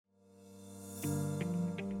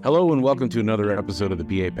Hello and welcome to another episode of the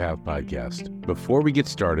PA Path Podcast. Before we get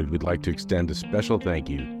started, we'd like to extend a special thank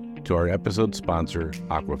you to our episode sponsor,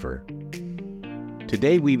 Aquifer.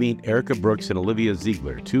 Today we meet Erica Brooks and Olivia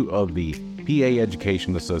Ziegler, two of the PA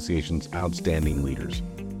Education Association's outstanding leaders.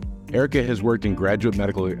 Erica has worked in graduate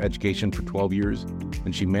medical education for 12 years,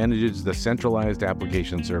 and she manages the centralized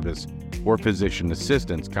application service for physician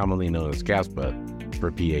assistants, commonly known as CASPA, for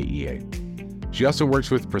PAEA. She also works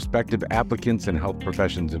with prospective applicants and health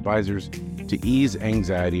professions advisors to ease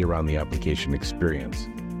anxiety around the application experience.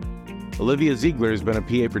 Olivia Ziegler has been a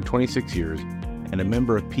PA for 26 years and a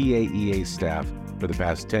member of PAEA staff for the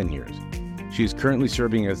past 10 years. She is currently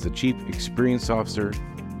serving as the Chief Experience Officer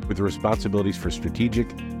with responsibilities for strategic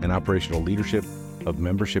and operational leadership of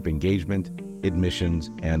membership engagement, admissions,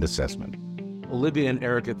 and assessment. Olivia and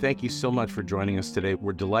Erica, thank you so much for joining us today.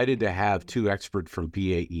 We're delighted to have two experts from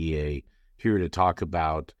PAEA here to talk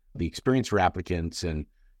about the experience for applicants and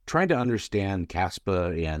trying to understand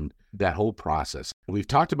CASPA and that whole process. We've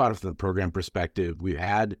talked about it from the program perspective. We've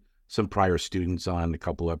had some prior students on a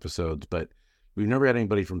couple episodes, but we've never had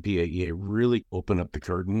anybody from PAEA really open up the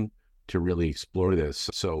curtain to really explore this.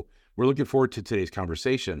 So we're looking forward to today's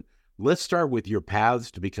conversation. Let's start with your paths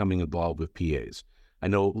to becoming involved with PAs. I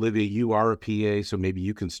know, Olivia, you are a PA, so maybe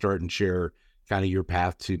you can start and share kind of your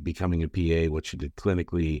path to becoming a PA, what you did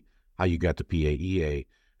clinically, how you got to PAEA.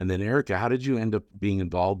 And then Erica, how did you end up being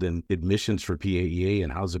involved in admissions for PAEA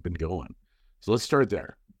and how's it been going? So let's start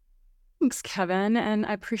there. Thanks, Kevin. And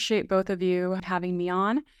I appreciate both of you having me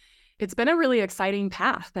on. It's been a really exciting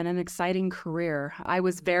path and an exciting career. I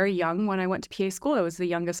was very young when I went to PA school. I was the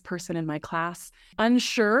youngest person in my class,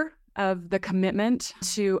 unsure of the commitment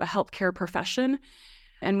to a healthcare profession.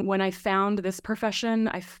 And when I found this profession,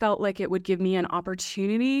 I felt like it would give me an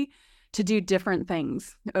opportunity to do different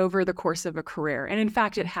things over the course of a career. And in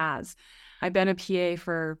fact, it has. I've been a PA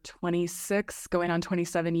for 26, going on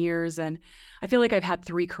 27 years, and I feel like I've had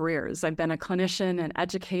three careers. I've been a clinician, an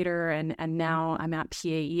educator, and now I'm at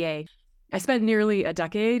PAEA. I spent nearly a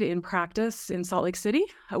decade in practice in Salt Lake City,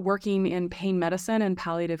 working in pain medicine and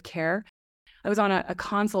palliative care. I was on a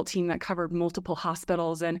consult team that covered multiple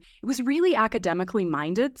hospitals, and it was really academically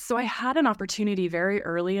minded. So I had an opportunity very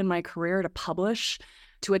early in my career to publish,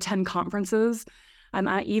 to attend conferences.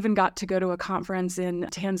 I even got to go to a conference in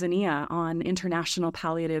Tanzania on international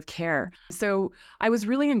palliative care. So I was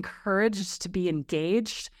really encouraged to be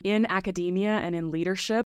engaged in academia and in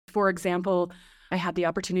leadership. For example, I had the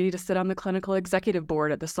opportunity to sit on the clinical executive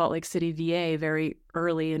board at the Salt Lake City VA very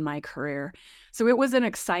early in my career. So it was an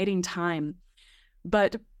exciting time.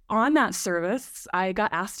 But on that service, I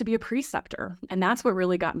got asked to be a preceptor, and that's what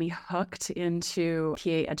really got me hooked into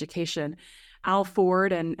PA education. Al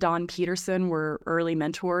Ford and Don Peterson were early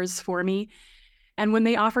mentors for me. And when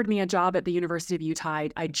they offered me a job at the University of Utah,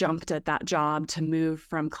 I jumped at that job to move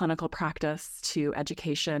from clinical practice to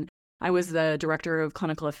education. I was the director of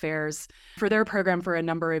clinical affairs for their program for a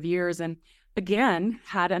number of years, and again,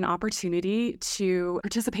 had an opportunity to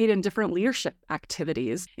participate in different leadership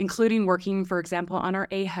activities, including working, for example, on our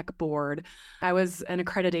AHEC board. I was an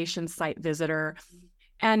accreditation site visitor.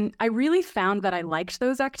 And I really found that I liked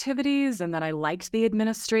those activities and that I liked the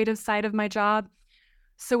administrative side of my job.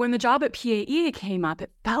 So when the job at PAEA came up,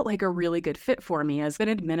 it felt like a really good fit for me as an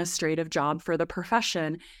administrative job for the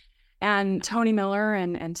profession. And Tony Miller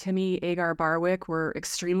and Timmy Agar Barwick were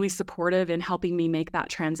extremely supportive in helping me make that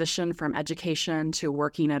transition from education to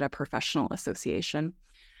working at a professional association.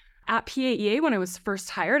 At PAEA, when I was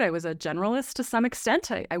first hired, I was a generalist to some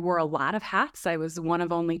extent. I wore a lot of hats. I was one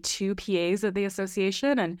of only 2 PAs at the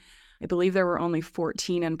association, and I believe there were only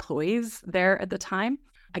 14 employees there at the time.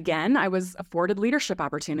 Again, I was afforded leadership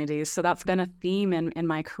opportunities. So that's been a theme in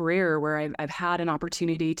my career where I've had an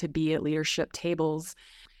opportunity to be at leadership tables.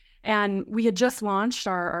 And we had just launched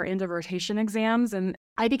our end of rotation exams, and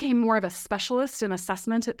I became more of a specialist in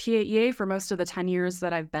assessment at PAEA for most of the 10 years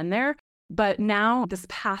that I've been there. But now, this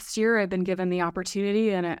past year, I've been given the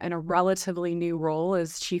opportunity in a relatively new role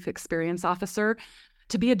as Chief Experience Officer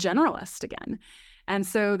to be a generalist again. And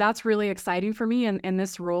so that's really exciting for me. And in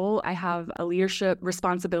this role, I have a leadership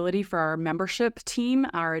responsibility for our membership team,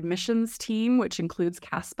 our admissions team, which includes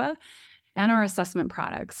CASPA, and our assessment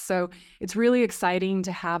products. So it's really exciting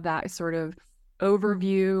to have that sort of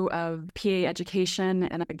overview of PA education.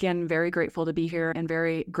 And again, very grateful to be here and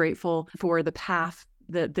very grateful for the path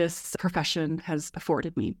that this profession has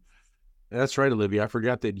afforded me. That's right, Olivia. I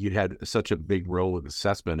forgot that you had such a big role with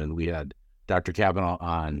assessment, and we had Dr. Kavanaugh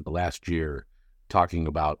on last year talking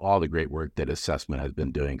about all the great work that assessment has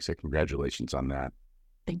been doing. So congratulations on that.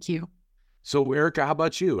 Thank you. So Erica, how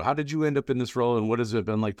about you? How did you end up in this role, and what has it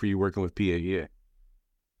been like for you working with PAEA?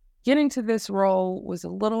 getting to this role was a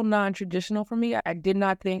little non-traditional for me. I did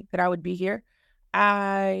not think that I would be here.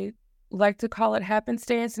 I like to call it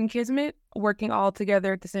happenstance and kismet, working all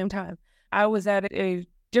together at the same time. I was at a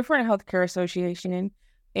different healthcare association,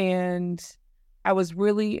 and I was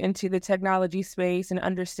really into the technology space and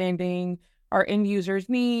understanding our end users'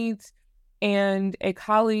 needs. And a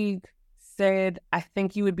colleague said, I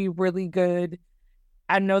think you would be really good.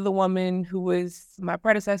 I know the woman who was my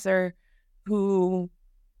predecessor,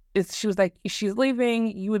 she was like, she's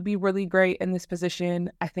leaving. You would be really great in this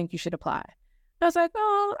position. I think you should apply. I was like,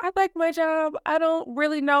 oh, I like my job. I don't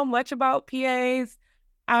really know much about PAs.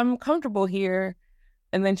 I'm comfortable here.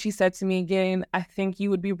 And then she said to me again, I think you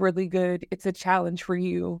would be really good. It's a challenge for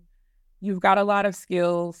you. You've got a lot of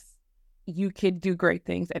skills. You could do great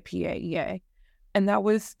things at PAEA. And that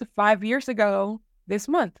was 5 years ago this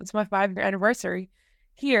month. It's my 5-year anniversary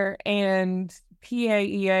here. And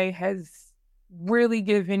PAEA has really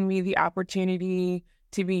given me the opportunity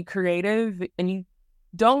to be creative. And you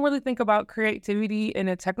don't really think about creativity in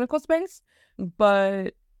a technical space,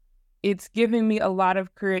 but it's given me a lot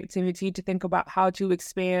of creativity to think about how to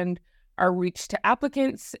expand our reach to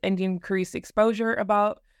applicants and increase exposure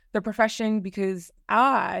about the profession, because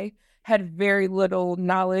I had very little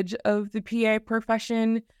knowledge of the PA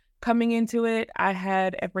profession coming into it. I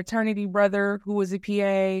had a fraternity brother who was a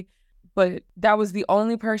PA, but that was the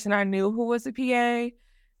only person I knew who was a PA,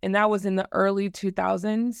 and that was in the early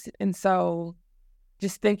 2000s. And so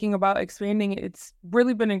just thinking about expanding, it's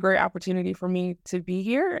really been a great opportunity for me to be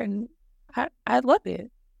here, and I love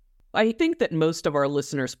it. I think that most of our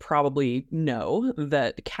listeners probably know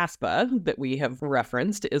that CASPA, that we have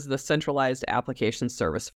referenced, is the Centralized Application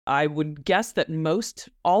Service. I would guess that most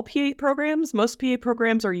PA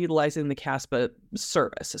programs are utilizing the CASPA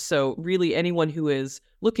service. So really anyone who is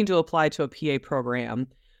looking to apply to a PA program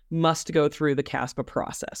must go through the CASPA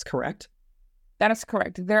process, correct? That is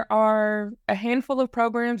correct. There are a handful of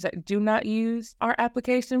programs that do not use our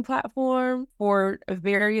application platform for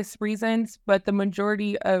various reasons, but the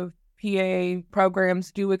majority of PA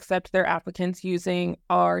programs do accept their applicants using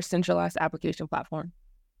our centralized application platform.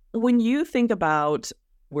 When you think about,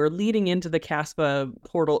 we're leading into the CASPA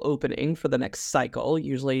portal opening for the next cycle,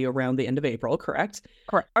 usually around the end of April, correct?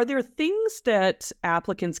 Correct. Are there things that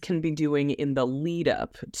applicants can be doing in the lead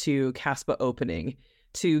up to CASPA opening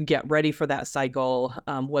to get ready for that cycle,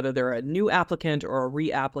 whether they're a new applicant or a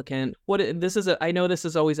reapplicant? I know this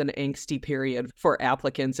is always an angsty period for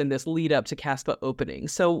applicants in this lead up to CASPA opening.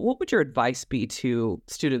 So what would your advice be to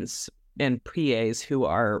students and PAs who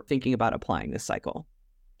are thinking about applying this cycle?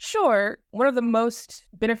 Sure. One of the most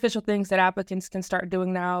beneficial things that applicants can start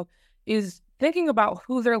doing now is thinking about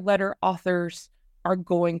who their letter authors are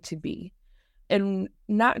going to be. And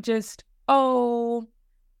not just, oh,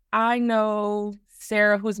 I know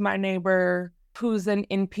Sarah, who's my neighbor, who's an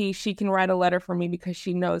NP, she can write a letter for me because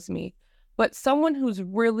she knows me. But someone who's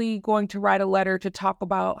really going to write a letter to talk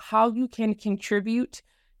about how you can contribute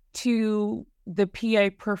to the PA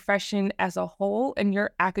profession as a whole and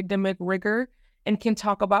your academic rigor, and can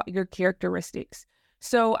talk about your characteristics.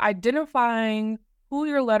 So identifying who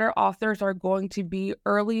your letter authors are going to be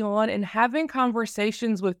early on and having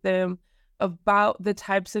conversations with them about the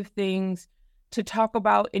types of things to talk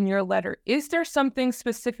about in your letter. Is there something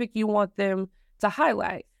specific you want them to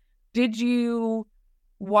highlight? Did you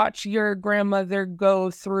watch your grandmother go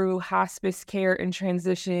through hospice care and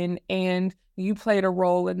transition, and you played a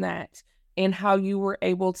role in that, and how you were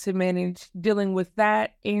able to manage dealing with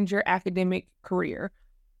that and your academic career?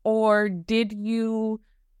 Or did you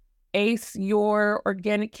ace your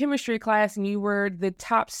organic chemistry class and you were the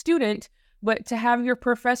top student, but to have your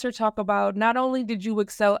professor talk about not only did you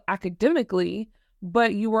excel academically,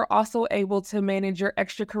 but you were also able to manage your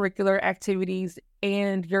extracurricular activities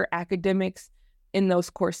and your academics in those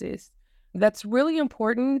courses. That's really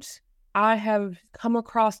important. I have come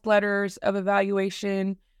across letters of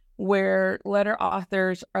evaluation where letter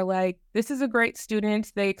authors are like, this is a great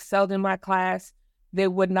student. They excelled in my class. They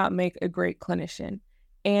would not make a great clinician.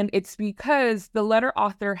 And it's because the letter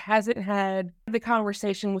author hasn't had the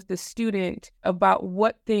conversation with the student about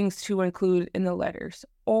what things to include in the letters.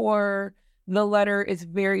 Or the letter is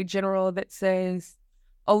very general that says,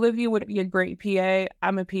 Olivia would be a great PA.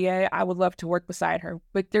 I'm a PA. I would love to work beside her.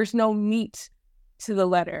 But there's no meat to the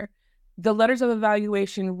letter. The letters of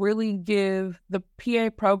evaluation really give the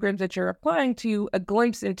PA programs that you're applying to a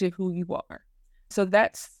glimpse into who you are. So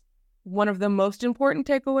that's one of the most important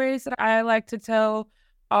takeaways that I like to tell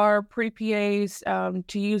our pre-PAs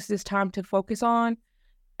to use this time to focus on,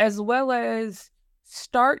 as well as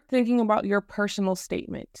start thinking about your personal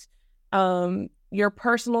statement. Your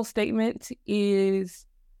personal statement is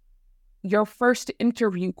your first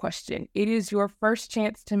interview question. It is your first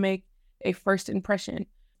chance to make a first impression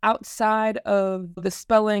outside of the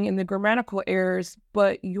spelling and the grammatical errors,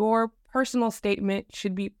 but your personal statement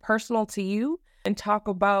should be personal to you and talk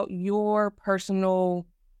about your personal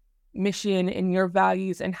mission and your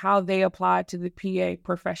values and how they apply to the PA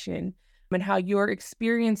profession and how your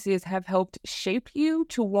experiences have helped shape you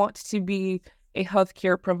to want to be a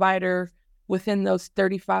healthcare provider within those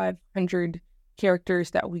 3,500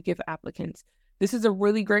 characters that we give applicants. This is a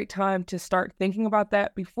really great time to start thinking about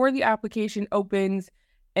that before the application opens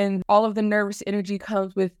and all of the nervous energy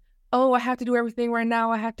comes with, oh, I have to do everything right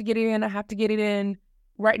now. I have to get it in. I have to get it in.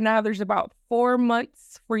 Right now, there's about 4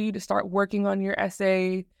 months for you to start working on your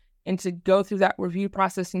essay and to go through that review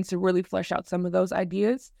process and to really flesh out some of those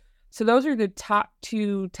ideas. So those are the top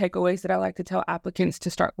 2 takeaways that I like to tell applicants to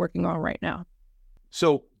start working on right now.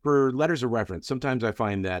 So for letters of reference, sometimes I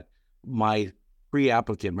find that my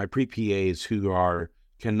pre-applicant, my pre-PAs who are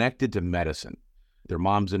connected to medicine, their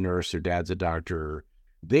mom's a nurse, their dad's a doctor,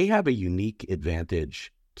 they have a unique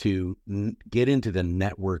advantage to get into the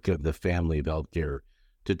network of the family of healthcare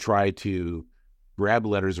to try to grab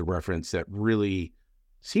letters of reference that really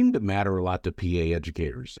seem to matter a lot to PA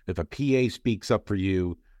educators. If a PA speaks up for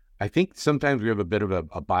you, I think sometimes we have a bit of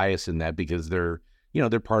a bias in that because they're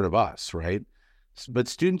part of us, right? But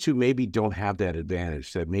students who maybe don't have that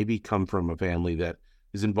advantage, that maybe come from a family that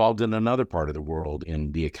is involved in another part of the world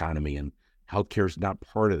in the economy and healthcare is not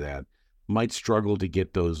part of that, might struggle to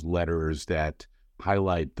get those letters that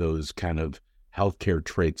highlight those kind of healthcare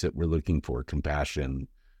traits that we're looking for: compassion,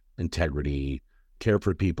 integrity, care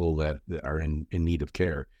for people that are in need of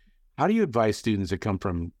care. How do you advise students that come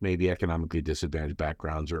from maybe economically disadvantaged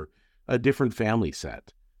backgrounds or a different family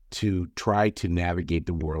set to try to navigate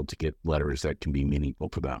the world to get letters that can be meaningful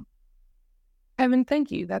for them? Evan,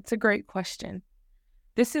 thank you. That's a great question.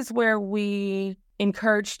 This is where we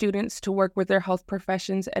encourage students to work with their health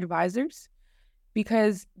professions advisors,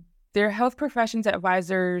 because their health professions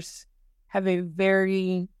advisors have a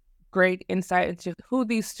very great insight into who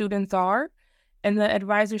these students are. And the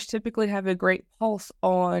advisors typically have a great pulse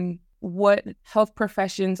on what health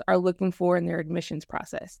professions are looking for in their admissions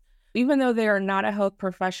process. Even though they are not a health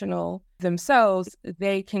professional themselves,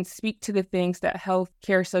 they can speak to the things that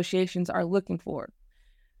healthcare associations are looking for.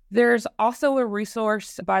 There's also a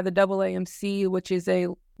resource by the AAMC, which is a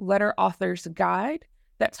letter author's guide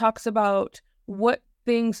that talks about what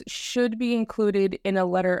things should be included in a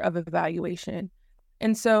letter of evaluation.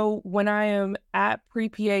 And so when I am at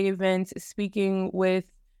pre-PA events speaking with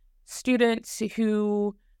students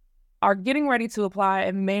who are getting ready to apply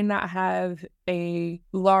and may not have a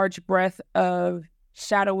large breadth of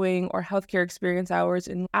shadowing or healthcare experience hours,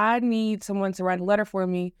 and I need someone to write a letter for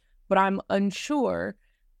me, but I'm unsure,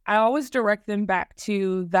 I always direct them back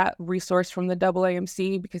to that resource from the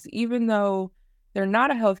AAMC, because even though they're not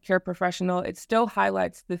a healthcare professional, it still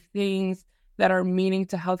highlights the things that are meaning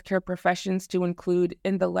to healthcare professions to include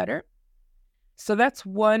in the letter. So that's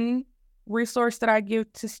one resource that I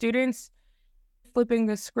give to students. Flipping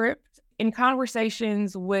the script, in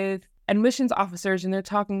conversations with admissions officers and they're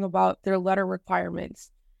talking about their letter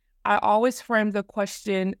requirements, I always frame the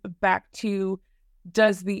question back to,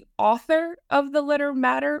 does the author of the letter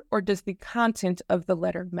matter or does the content of the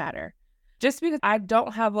letter matter? Just because I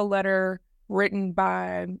don't have a letter written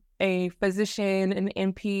by a physician, an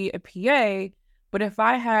NP, a PA, but if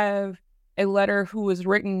I have a letter who is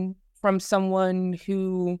written from someone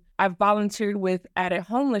who I've volunteered with at a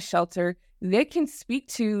homeless shelter, they can speak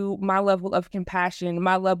to my level of compassion,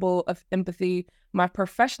 my level of empathy, my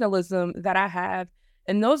professionalism that I have.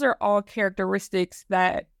 And those are all characteristics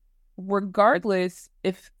that, regardless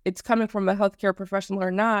if it's coming from a healthcare professional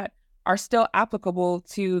or not, are still applicable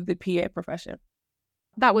to the PA profession.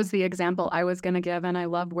 That was the example I was going to give, and I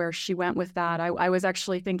love where she went with that. I was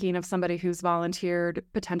actually thinking of somebody who's volunteered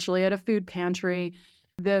potentially at a food pantry.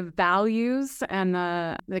 The values and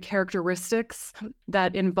the characteristics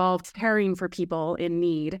that involve caring for people in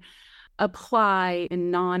need apply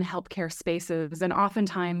in non-healthcare spaces. And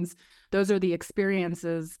oftentimes, those are the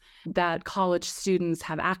experiences that college students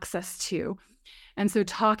have access to. And so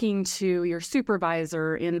talking to your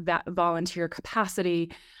supervisor in that volunteer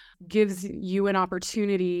capacity gives you an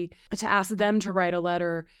opportunity to ask them to write a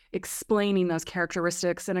letter explaining those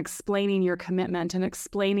characteristics and explaining your commitment and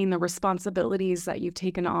explaining the responsibilities that you've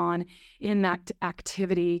taken on in that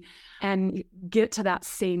activity and get to that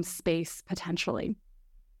same space potentially.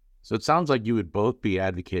 So it sounds like you would both be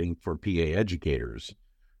advocating for PA educators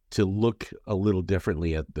to look a little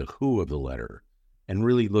differently at the who of the letter and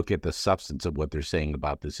really look at the substance of what they're saying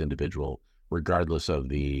about this individual, regardless of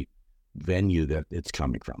the venue that it's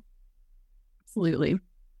coming from. Absolutely.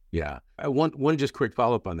 Yeah. One just quick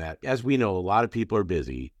follow-up on that. As we know, a lot of people are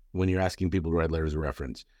busy when you're asking people to write letters of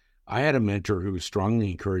reference. I had a mentor who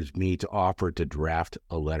strongly encouraged me to offer to draft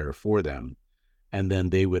a letter for them, and then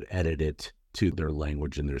they would edit it to their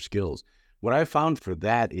language and their skills. What I found for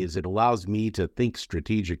that is it allows me to think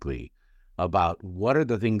strategically about what are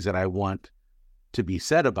the things that I want to be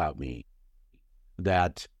said about me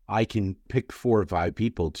that I can pick 4 or 5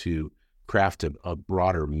 people to craft a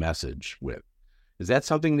broader message with. Is that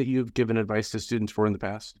something that you've given advice to students for in the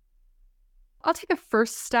past? I'll take a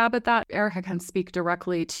first stab at that. Erica can speak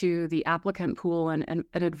directly to the applicant pool and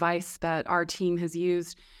advice that our team has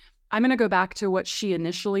used. I'm going to go back to what she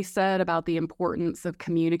initially said about the importance of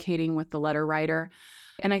communicating with the letter writer.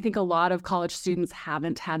 And I think a lot of college students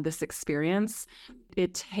haven't had this experience.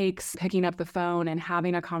 It takes picking up the phone and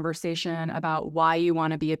having a conversation about why you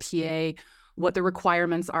want to be a PA, what the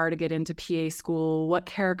requirements are to get into PA school, what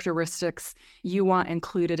characteristics you want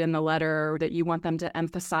included in the letter that you want them to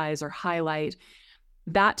emphasize or highlight.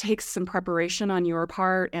 That takes some preparation on your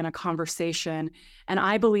part and a conversation. And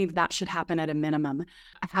I believe that should happen at a minimum.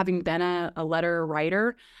 Having been a letter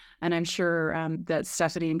writer, and I'm sure that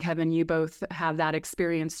Stephanie and Kevin, you both have that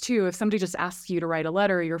experience too. If somebody just asks you to write a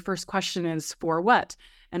letter, your first question is, for what?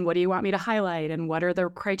 And what do you want me to highlight? And what are the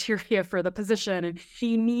criteria for the position? And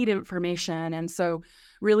you need information. And so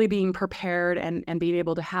really being prepared and being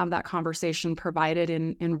able to have that conversation provided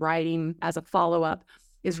in writing as a follow-up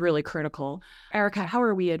is really critical. Erica, how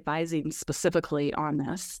are we advising specifically on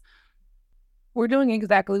this? We're doing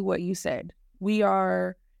exactly what you said. We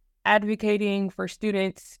are advocating for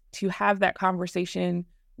students to have that conversation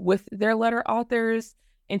with their letter authors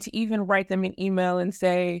and to even write them an email and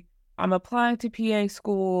say, I'm applying to PA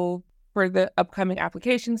school for the upcoming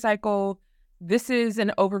application cycle. This is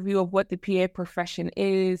an overview of what the PA profession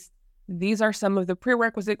is. These are some of the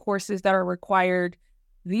prerequisite courses that are required.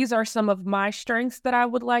 These are some of my strengths that I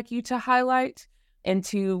would like you to highlight, and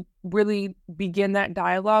to really begin that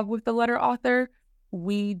dialogue with the letter author.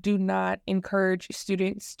 We do not encourage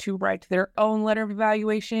students to write their own letter of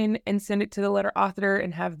evaluation and send it to the letter author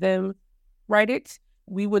and have them write it.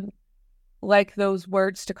 We would like those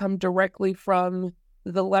words to come directly from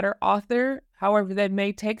the letter author. However, they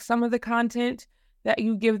may take some of the content that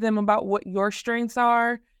you give them about what your strengths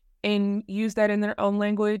are and use that in their own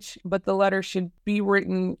language, but the letter should be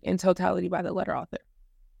written in totality by the letter author.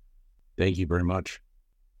 Thank you very much.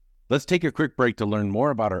 Let's take a quick break to learn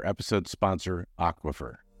more about our episode sponsor,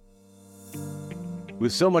 Aquifer.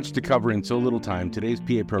 With so much to cover in so little time, today's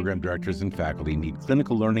PA program directors and faculty need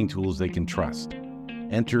clinical learning tools they can trust.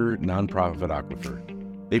 Enter nonprofit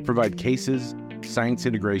Aquifer. They provide cases, science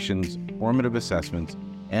integrations, formative assessments,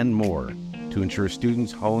 and more to ensure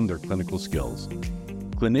students hone their clinical skills.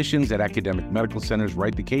 Clinicians at academic medical centers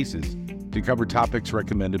write the cases to cover topics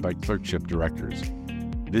recommended by clerkship directors.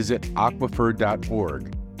 Visit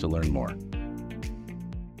aquifer.org to learn more.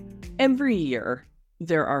 Every year,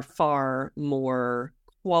 there are far more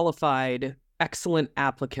qualified, excellent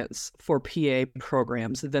applicants for PA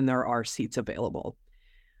programs than there are seats available.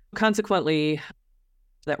 Consequently,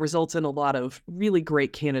 that results in a lot of really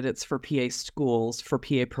great candidates for PA schools, for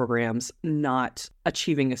PA programs, not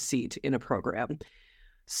achieving a seat in a program.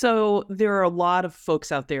 So there are a lot of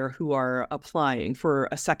folks out there who are applying for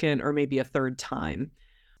a second or maybe a third time.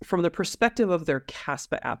 From the perspective of their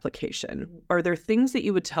CASPA application, are there things that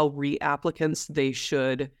you would tell reapplicants they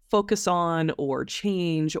should focus on or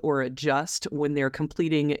change or adjust when they're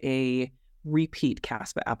completing a repeat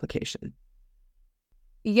CASPA application?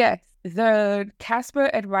 Yes, the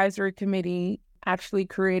CASPA Advisory Committee actually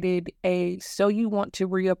created a So You Want to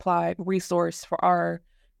Reapply resource for our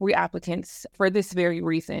reapplicants for this very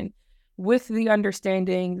reason, with the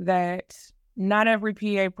understanding that not every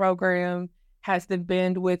PA program has the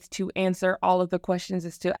bandwidth to answer all of the questions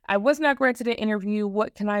as to, I was not granted an interview,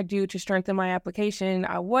 what can I do to strengthen my application?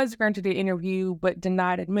 I was granted an interview but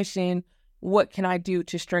denied admission, what can I do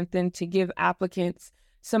to strengthen, to give applicants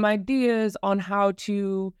some ideas on how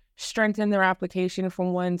to strengthen their application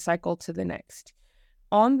from one cycle to the next.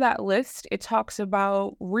 On that list, it talks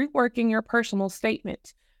about reworking your personal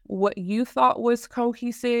statement. What you thought was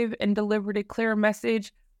cohesive and delivered a clear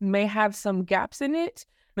message may have some gaps in it,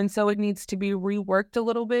 and so it needs to be reworked a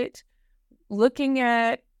little bit. Looking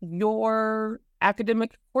at your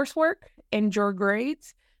academic coursework and your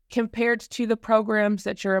grades compared to the programs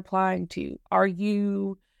that you're applying to. Are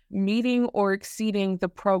you meeting or exceeding the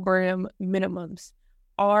program minimums?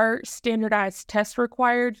 Are standardized tests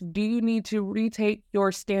required? Do you need to retake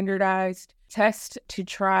your standardized test to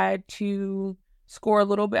try to score a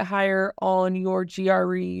little bit higher on your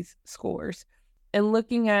GRE's scores? and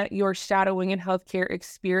looking at your shadowing and healthcare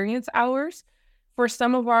experience hours. For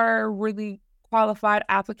some of our really qualified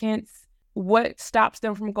applicants, what stops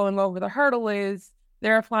them from going over the hurdle is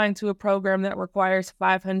they're applying to a program that requires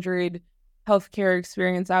 500 healthcare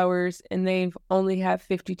experience hours, and they've only have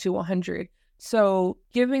 50 to 100. So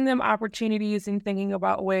giving them opportunities and thinking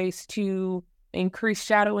about ways to increase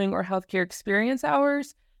shadowing or healthcare experience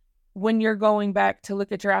hours when you're going back to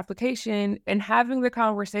look at your application and having the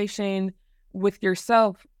conversation with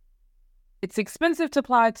yourself. It's expensive to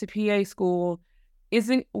apply to PA school. Is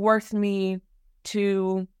it worth me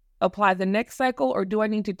to apply the next cycle, or do I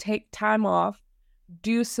need to take time off,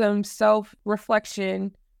 do some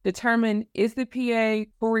self-reflection, determine is the PA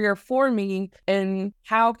career for me, and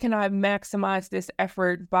how can I maximize this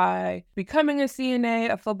effort by becoming a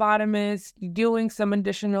CNA, a phlebotomist, doing some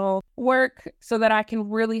additional work so that I can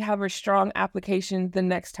really have a strong application the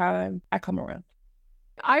next time I come around.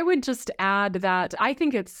 I would just add that I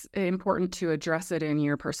think it's important to address it in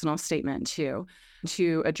your personal statement too,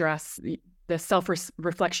 to address the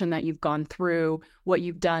self-reflection that you've gone through, what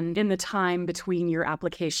you've done in the time between your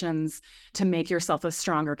applications to make yourself a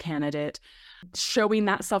stronger candidate. Showing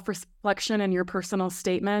that self-reflection in your personal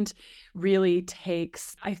statement really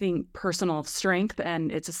takes, I think, personal strength,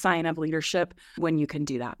 and it's a sign of leadership when you can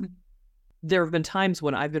do that. There have been times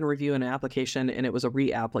when I've been reviewing an application and it was a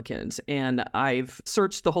reapplicant, and I've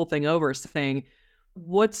searched the whole thing over saying,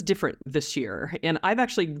 what's different this year? And I've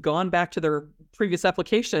actually gone back to their previous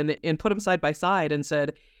application and put them side by side and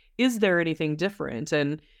said, is there anything different?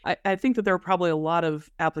 And I think that there are probably a lot of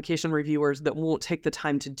application reviewers that won't take the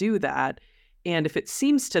time to do that. And if it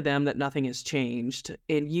seems to them that nothing has changed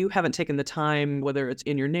and you haven't taken the time, whether it's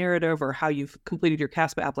in your narrative or how you've completed your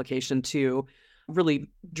CASPA application, to really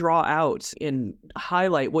draw out and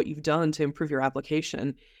highlight what you've done to improve your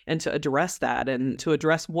application and to address that and to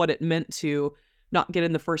address what it meant to not get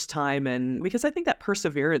in the first time. And because I think that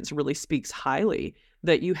perseverance really speaks highly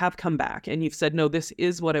that you have come back and you've said, no, this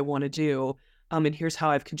is what I want to do. And here's how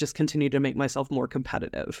I've just continued to make myself more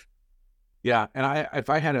competitive. Yeah. And if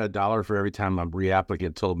I had $1 for every time a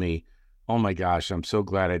reapplicant told me, oh my gosh, I'm so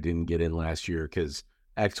glad I didn't get in last year because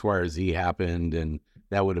X, Y, or Z happened, and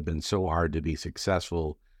that would have been so hard to be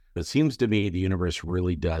successful. It seems to me the universe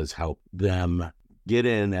really does help them get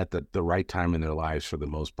in at the right time in their lives for the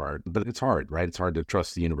most part. But it's hard, right? It's hard to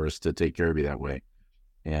trust the universe to take care of you that way.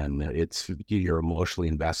 And you're emotionally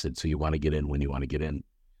invested, so you want to get in when you want to get in.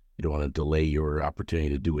 You don't want to delay your opportunity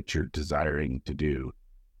to do what you're desiring to do.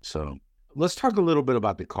 So let's talk a little bit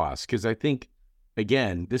about the cost, because I think,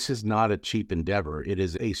 again, this is not a cheap endeavor. It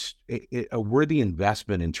is a worthy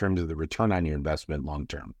investment in terms of the return on your investment long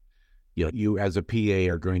term. You as a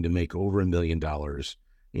PA are going to make over $1 million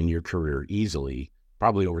in your career easily,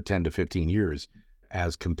 probably over 10 to 15 years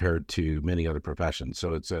as compared to many other professions.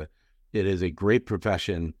 So it is a great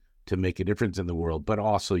profession to make a difference in the world, but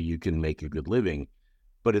also you can make a good living,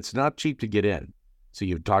 but it's not cheap to get in. So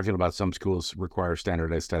you're talking about some schools require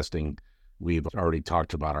standardized testing. We've already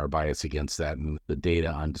talked about our bias against that and the data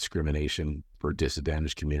on discrimination for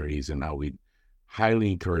disadvantaged communities and how we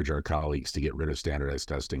highly encourage our colleagues to get rid of standardized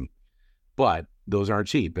testing. But those aren't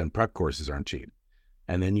cheap, and prep courses aren't cheap.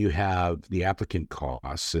 And then you have the applicant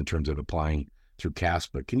costs in terms of applying through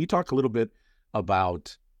CASPA. Can you talk a little bit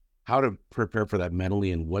about how to prepare for that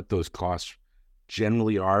mentally and what those costs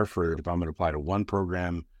generally are for if I'm going to apply to one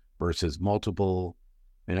program versus multiple,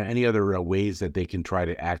 and any other ways that they can try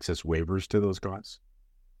to access waivers to those costs?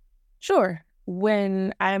 Sure.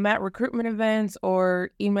 When I'm at recruitment events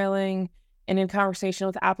or emailing and in conversation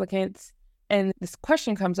with applicants, and this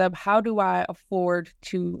question comes up, how do I afford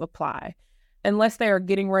to apply? Unless they are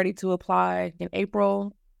getting ready to apply in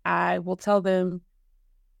April, I will tell them,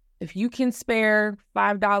 if you can spare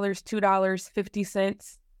 $5, $2, 50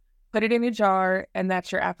 cents, put it in a jar, and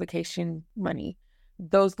that's your application money.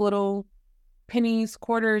 Those little pennies,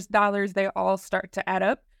 quarters, dollars, they all start to add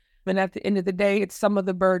up. And at the end of the day, it's some of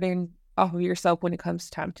the burden off of yourself when it comes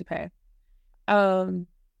time to pay.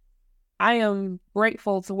 I am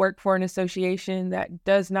grateful to work for an association that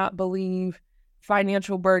does not believe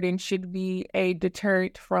financial burden should be a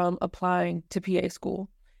deterrent from applying to PA school.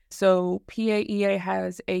 So PAEA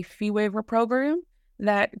has a fee waiver program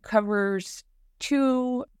that covers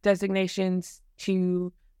 2 designations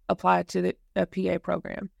to apply to the PA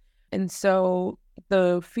program. And so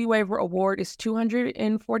the fee waiver award is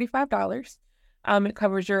 $245. It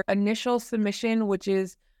covers your initial submission, which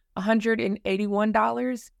is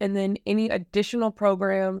 $181, and then any additional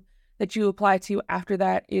program that you apply to after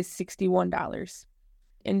that is $61.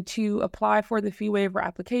 And to apply for the fee waiver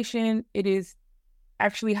application, it is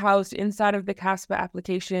actually housed inside of the CASPA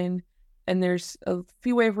application and there's a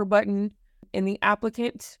fee waiver button, and the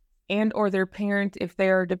applicant and or their parent, if they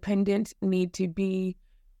are dependent, need to be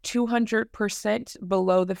 200%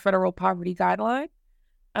 below the federal poverty guideline.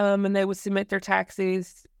 And they would submit their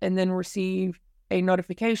taxes and then receive a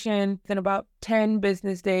notification within about 10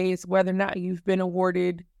 business days whether or not you've been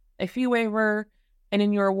awarded a fee waiver. And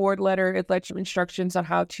in your award letter, it lets you instructions on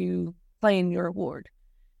how to claim your award.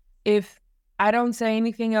 If I don't say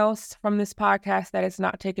anything else from this podcast that is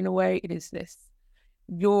not taken away, it is this.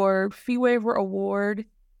 Your fee waiver award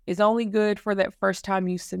is only good for that first time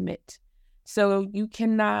you submit. So you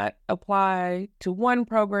cannot apply to one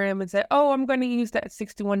program and say, oh, I'm going to use that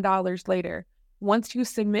 $61 later. Once you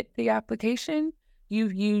submit the application,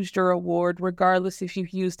 you've used your award, regardless if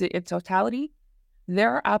you've used it in totality.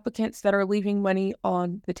 There are applicants that are leaving money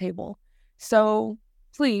on the table. So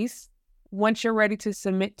please, once you're ready to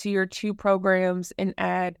submit to your 2 programs and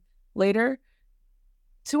add later,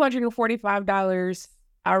 $245,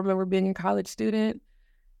 I remember being a college student.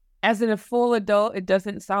 As a full adult, it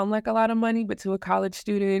doesn't sound like a lot of money, but to a college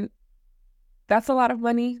student, that's a lot of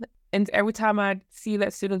money. And every time I see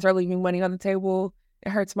that students are leaving money on the table, it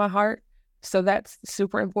hurts my heart. So that's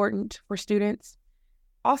super important for students.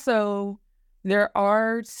 Also, there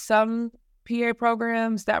are some PA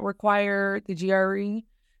programs that require the GRE.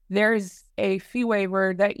 There's a fee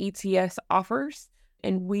waiver that ETS offers,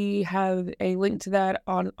 and we have a link to that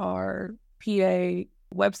on our PA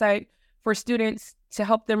website for students to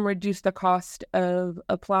help them reduce the cost of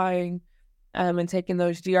applying and taking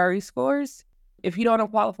those GRE scores. If you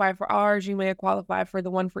don't qualify for ours, you may qualify for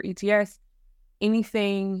the one for ETS.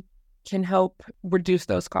 Anything can help reduce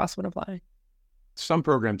those costs when applying. Some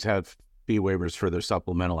programs have fee waivers for their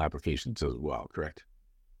supplemental applications as well, correct?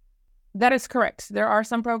 That is correct. There are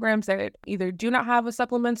some programs that either do not have a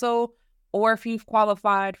supplemental, or if you've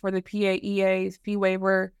qualified for the PAEA's fee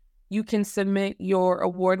waiver, you can submit your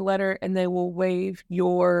award letter and they will waive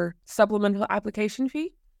your supplemental application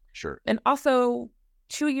fee. Sure. And also,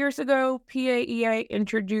 2 years ago, PAEA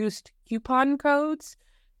introduced coupon codes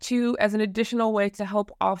as an additional way to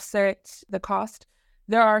help offset the cost.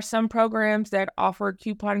 There are some programs that offer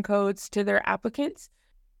coupon codes to their applicants,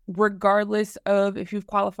 regardless of if you've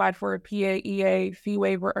qualified for a PAEA fee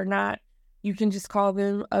waiver or not. You can just call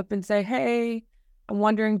them up and say, hey, I'm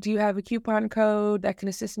wondering, do you have a coupon code that can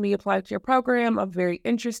assist me apply to your program? I'm very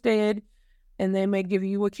interested. And they may give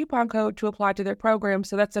you a coupon code to apply to their program.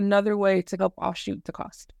 So that's another way to help offshoot the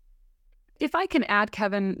cost. If I can add,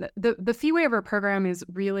 Kevin, the fee waiver program is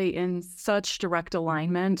really in such direct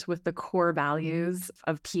alignment with the core values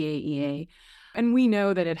of PAEA. And we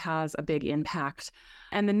know that it has a big impact.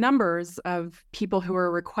 And the numbers of people who are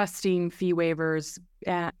requesting fee waivers,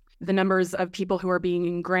 the numbers of people who are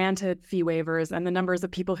being granted fee waivers, and the numbers of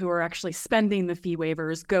people who are actually spending the fee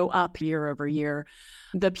waivers go up year over year.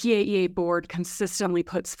 The PAEA board consistently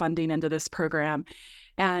puts funding into this program.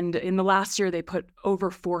 And in the last year, they put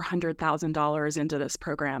over $400,000 into this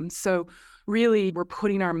program. So really, we're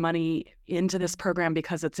putting our money into this program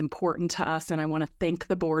because it's important to us. And I want to thank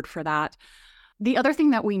the board for that. The other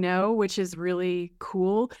thing that we know, which is really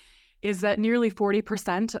cool, is that nearly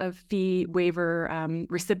 40% of fee waiver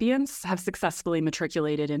recipients have successfully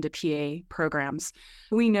matriculated into PA programs.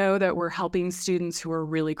 We know that we're helping students who are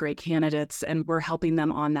really great candidates, and we're helping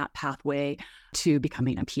them on that pathway to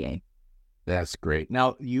becoming a PA. That's great.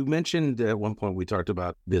 Now, you mentioned at one point we talked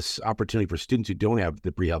about this opportunity for students who don't have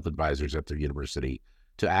the pre-health advisors at their university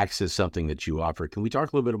to access something that you offer. Can we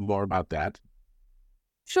talk a little bit more about that?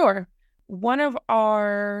 Sure. One of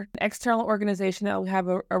our external organizations that we have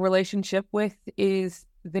a relationship with is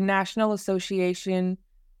the National Association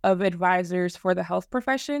of Advisors for the Health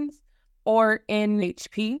Professions, or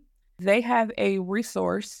NHP. They have a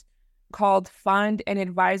resource called Find an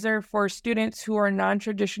Advisor for students who are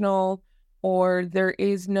non-traditional or there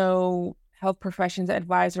is no health professions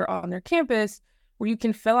advisor on their campus, where you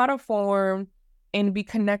can fill out a form and be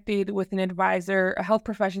connected with an advisor, a health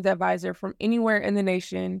professions advisor from anywhere in the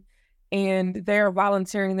nation. And they are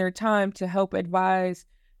volunteering their time to help advise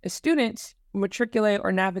a student matriculate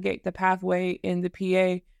or navigate the pathway in the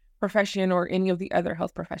PA profession or any of the other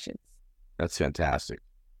health professions. That's fantastic.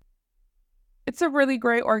 It's a really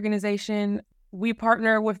great organization. We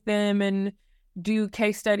partner with them and do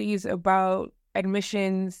case studies about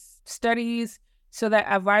admissions studies so that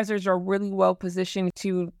advisors are really well positioned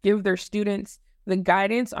to give their students the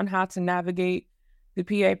guidance on how to navigate the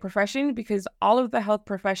PA profession, because all of the health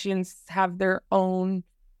professions have their own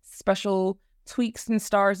special tweaks and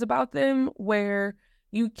stars about them, where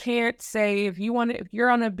you can't say if you're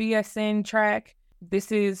on a BSN track, this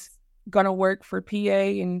is going to work for PA,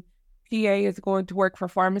 and if PA is going to work for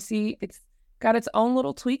pharmacy, it's got its own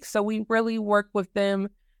little tweaks. So we really work with them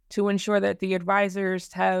to ensure that the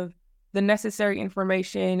advisors have the necessary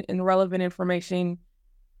information and relevant information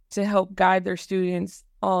to help guide their students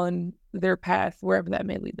on their path, wherever that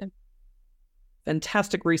may lead them.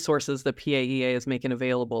 Fantastic resources that PAEA is making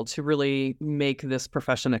available to really make this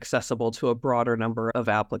profession accessible to a broader number of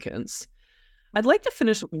applicants. I'd like to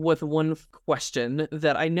finish with one question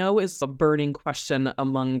that I know is a burning question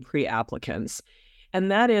among pre-applicants,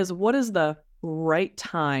 and that is, what is the right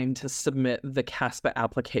time to submit the CASPA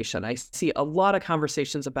application? I see a lot of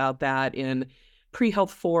conversations about that in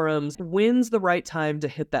pre-health forums. When's the right time to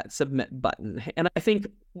hit that submit button? And I think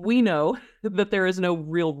we know that there is no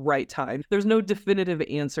real right time. There's no definitive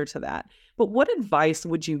answer to that. But what advice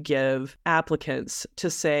would you give applicants to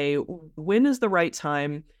say, when is the right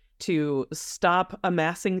time to stop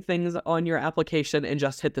amassing things on your application and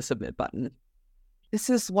just hit the submit button? This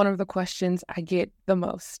is one of the questions I get the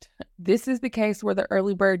most. This is the case where the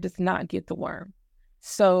early bird does not get the worm.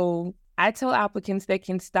 So I tell applicants they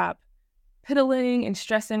can stop piddling and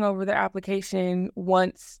stressing over their application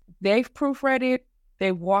once they've proofread it,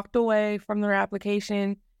 they've walked away from their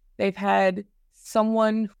application, they've had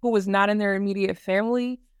someone who was not in their immediate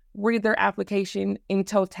family read their application in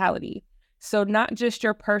totality. So not just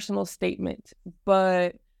your personal statement,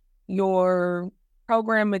 but your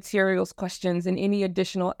program materials questions and any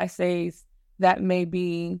additional essays that may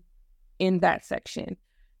be in that section.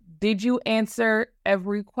 Did you answer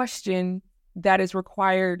every question that is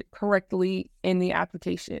required correctly in the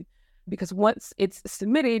application? Because once it's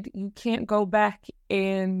submitted, you can't go back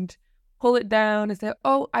and pull it down and say,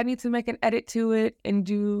 oh, I need to make an edit to it and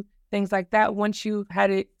do things like that. Once you've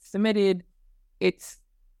had it submitted, it's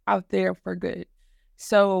out there for good.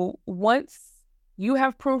 So once you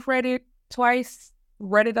have proofread it twice,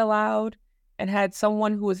 read it aloud, and had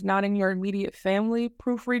someone who is not in your immediate family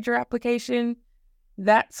proofread your application,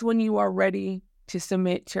 that's when you are ready to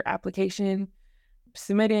submit your application.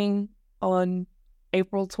 Submitting on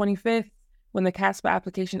April 25th, when the CASPA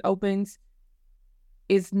application opens,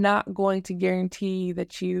 is not going to guarantee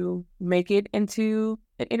that you make it into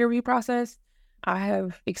an interview process. I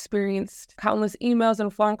have experienced countless emails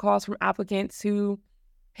and phone calls from applicants who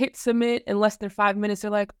hit submit in less than 5 minutes. They're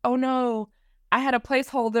like, oh no, I had a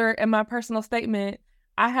placeholder in my personal statement.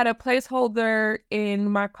 I had a placeholder in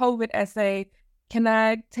my COVID essay. Can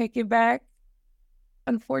I take it back?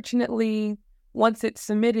 Unfortunately, once it's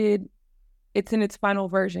submitted, it's in its final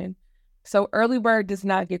version. So early bird does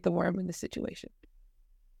not get the worm in this situation.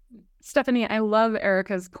 Stephanie, I love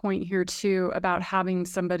Erica's point here too about having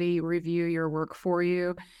somebody review your work for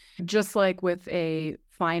you. Just like with a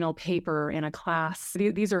final paper in a class,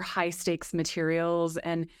 these are high stakes materials.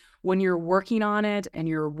 And when you're working on it and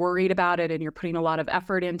you're worried about it and you're putting a lot of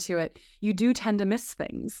effort into it, you do tend to miss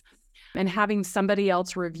things. And having somebody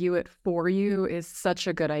else review it for you is such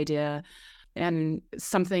a good idea and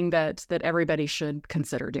something that everybody should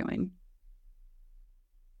consider doing.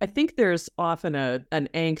 I think there's often an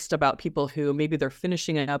angst about people who maybe they're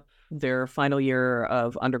finishing up their final year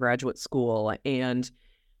of undergraduate school, and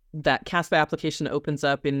that CASPA application opens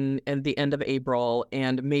up in the end of April,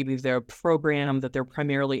 and maybe their program that they're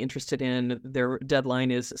primarily interested in, their deadline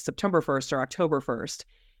is September 1st or October 1st.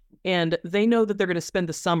 And they know that they're going to spend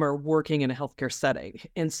the summer working in a healthcare setting.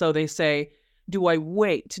 And so they say, do I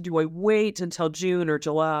wait until June or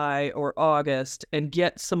July or August and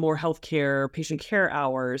get some more healthcare patient care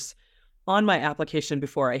hours on my application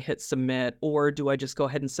before I hit submit? Or do I just go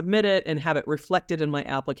ahead and submit it and have it reflected in my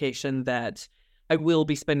application that I will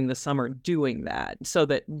be spending the summer doing that, so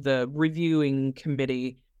that the reviewing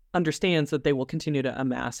committee understands that they will continue to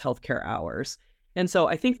amass healthcare hours? And so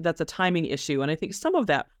I think that's a timing issue. And I think some of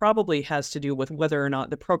that probably has to do with whether or not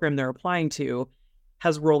the program they're applying to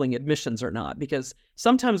has rolling admissions or not. Because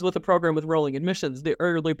sometimes with a program with rolling admissions, the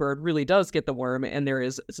early bird really does get the worm, and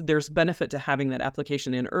there's benefit to having that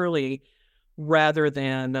application in early rather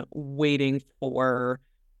than waiting for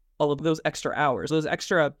all of those extra hours. Those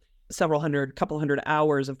extra couple hundred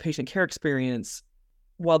hours of patient care experience,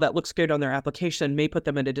 while that looks good on their application, may put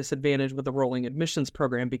them at a disadvantage with the rolling admissions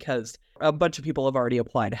program because a bunch of people have already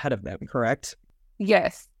applied ahead of them, correct?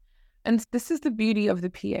 Yes. And this is the beauty of the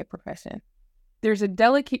PA profession. There's a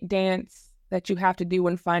delicate dance that you have to do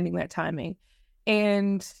when finding that timing.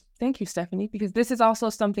 And thank you, Stephanie, because this is also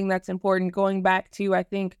something that's important. Going back to, I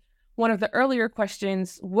think, one of the earlier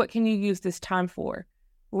questions, what can you use this time for?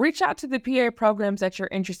 Reach out to the PA programs that you're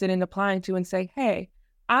interested in applying to and say, hey,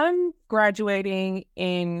 I'm graduating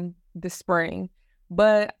in the spring,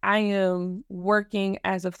 but I am working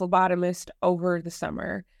as a phlebotomist over the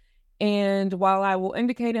summer. And while I will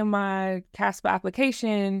indicate in my CASPA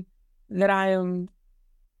application that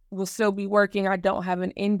will still be working, I don't have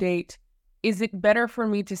an end date, is it better for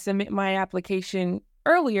me to submit my application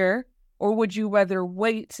earlier, or would you rather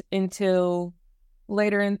wait until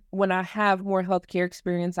later when I have more healthcare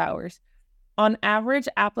experience hours? On average,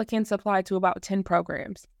 applicants apply to about 10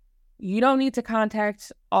 programs. You don't need to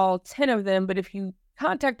contact all 10 of them, but if you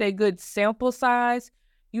contact a good sample size,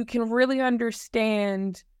 you can really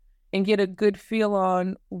understand and get a good feel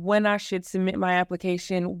on when I should submit my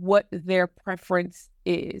application, what their preference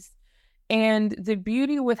is. And the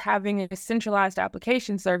beauty with having a centralized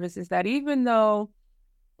application service is that even though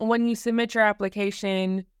when you submit your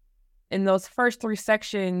application, in those first 3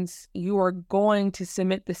 sections, you are going to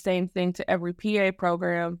submit the same thing to every PA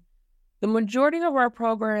program. The majority of our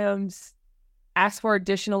programs ask for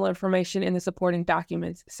additional information in the supporting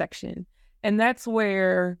documents section. And that's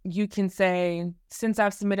where you can say, since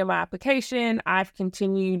I've submitted my application, I've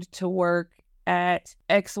continued to work at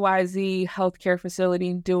XYZ healthcare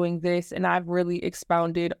facility doing this, and I've really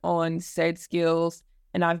expounded on said skills,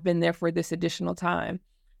 and I've been there for this additional time.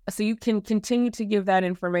 So you can continue to give that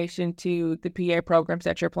information to the PA programs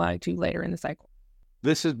that you're applying to later in the cycle.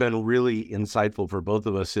 This has been really insightful for both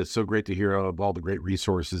of us. It's so great to hear of all the great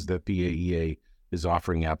resources that PAEA is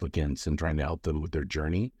offering applicants and trying to help them with their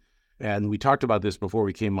journey. And we talked about this before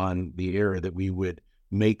we came on the air, that we would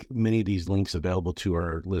make many of these links available to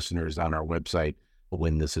our listeners on our website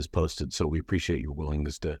when this is posted. So we appreciate your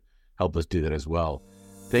willingness to help us do that as well.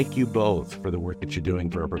 Thank you both for the work that you're doing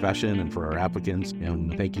for our profession and for our applicants.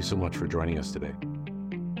 And thank you so much for joining us today.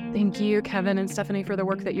 Thank you, Kevin and Stephanie, for the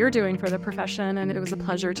work that you're doing for the profession. And it was a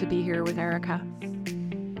pleasure to be here with Erica.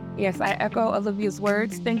 Yes, I echo Olivia's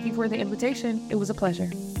words. Thank you for the invitation. It was a pleasure.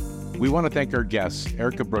 We want to thank our guests,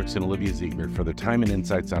 Erica Brooks and Olivia Ziegler, for their time and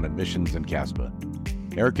insights on admissions and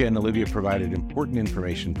CASPA. Erica and Olivia provided important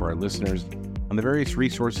information for our listeners on the various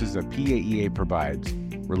resources that PAEA provides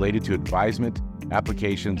related to advisement,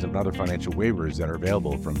 applications, and other financial waivers that are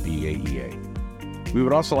available from PAEA. We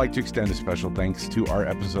would also like to extend a special thanks to our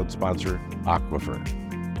episode sponsor, Aquifer.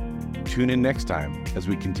 Tune in next time as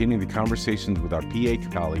we continue the conversations with our PA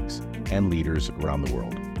colleagues and leaders around the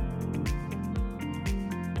world.